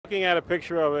looking at a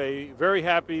picture of a very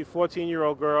happy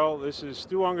 14-year-old girl. This is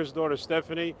Stu Ungar's daughter,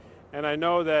 Stephanie, and I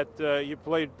know that you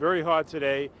played very hard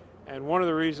today, and one of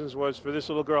the reasons was for this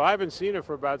little girl. I haven't seen her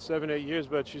for about 7, 8 years,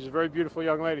 but she's a very beautiful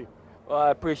young lady. Well, I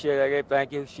appreciate it, Gabe.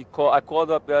 Thank you. I called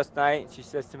her up last night, and she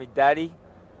says to me, Daddy,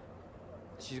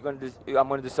 I'm going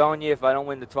to disown you if I don't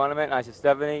win the tournament. And I said,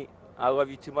 Stephanie, I love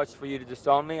you too much for you to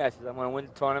disown me. I said, I'm going to win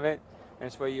the tournament, and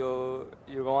it's where you'll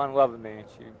go on loving me. And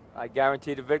I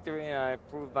guaranteed a victory, and I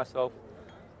proved myself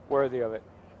worthy of it.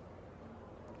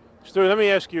 Stu, let me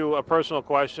ask you a personal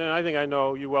question. I think I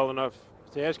know you well enough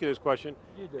to ask you this question.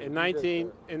 You did. In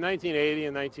 1980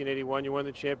 and 1981, you won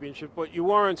the championship, but you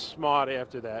weren't smart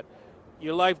after that.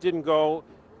 Your life didn't go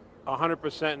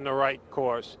 100% in the right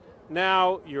course.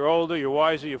 Now you're older, you're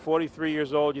wiser, you're 43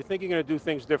 years old. You think you're going to do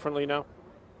things differently now?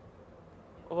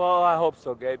 Well, I hope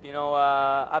so, Gabe. You know,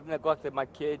 I've neglected my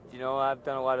kid. You know, I've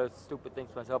done a lot of stupid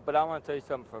things myself. But I want to tell you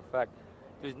something for a fact.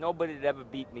 There's nobody that ever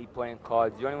beat me playing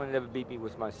cards. The only one that ever beat me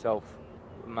was myself,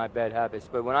 my bad habits.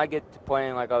 But when I get to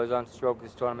playing like I was on stroke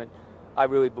this tournament, I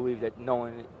really believe that no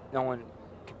one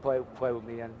can play with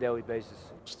me on a daily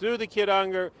basis. Stu the Kid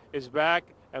Ungar is back,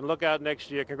 and look out next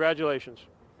year. Congratulations.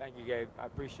 Thank you, Gabe. I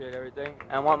appreciate everything.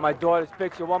 And I want my daughter's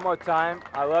picture one more time.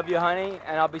 I love you, honey,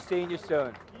 and I'll be seeing you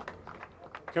soon.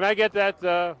 Can I get that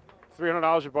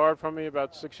 $300 you borrowed from me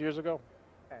about 6 years ago?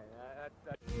 Hey,